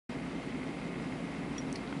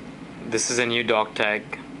This is a new dog tag,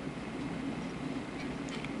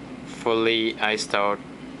 fully iced out.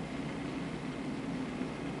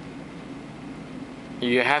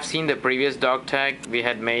 You have seen the previous dog tag we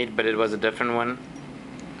had made, but it was a different one.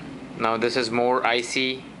 Now this is more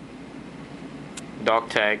icy dog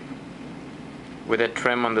tag with a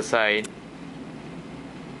trim on the side,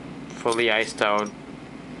 fully iced out,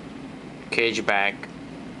 cage back.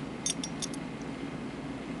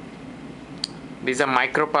 These are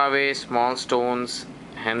micro pave, small stones,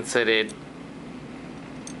 hand setted.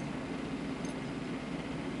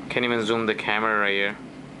 Can't even zoom the camera right here.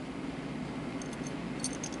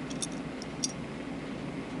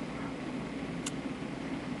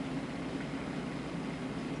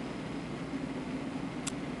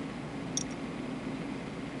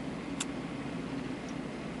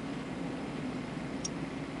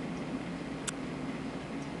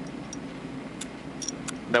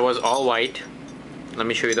 That was all white. Let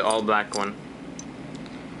me show you the all black one.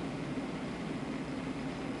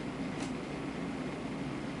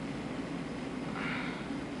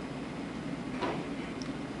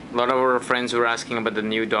 A lot of our friends were asking about the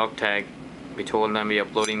new dog tag. We told them we're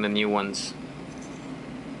uploading the new ones.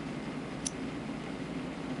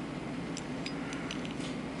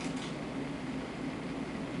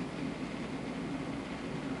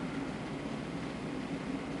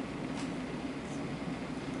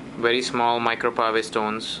 Very small micro pave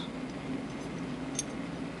stones.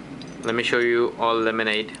 Let me show you all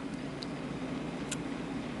lemonade.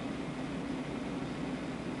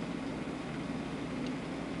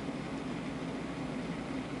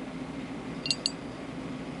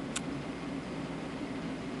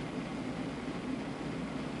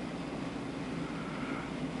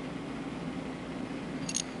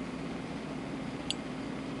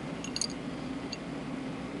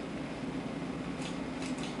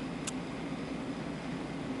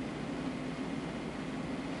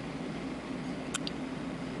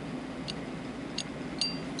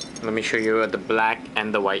 Let me show you the black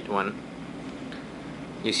and the white one.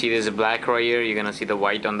 You see there's a black right here, you're gonna see the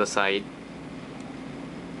white on the side.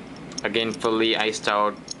 Again, fully iced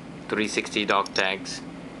out 360 dog tags.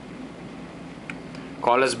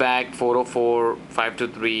 Call us back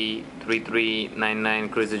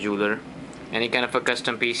 404-523-3399, Chris the Jeweler. Any kind of a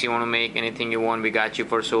custom piece you want to make, anything you want, we got you.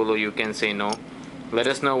 For solo, you can say no. Let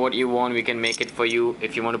us know what you want, we can make it for you.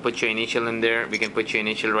 If you want to put your initial in there, we can put your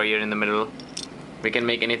initial right here in the middle. We can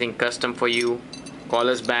make anything custom for you. Call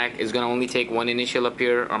us back. It's gonna only take one initial up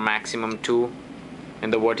here or maximum two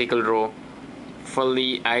in the vertical row.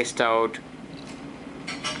 Fully iced out.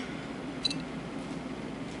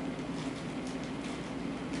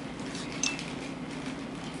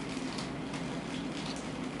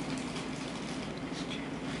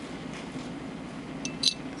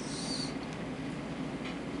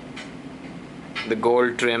 The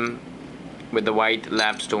gold trim with the white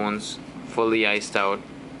lap stones, fully iced out.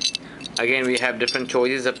 Again, we have different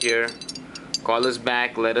choices up here. Call us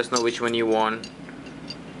back, let us know which one you want.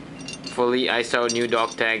 Fully iced out new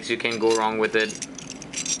dog tags, you can't go wrong with it.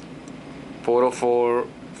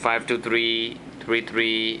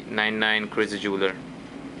 404-523-3399, Chris the Jeweler.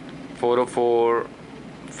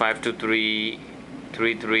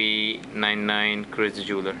 404-523-3399, Chris the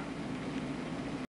Jeweler.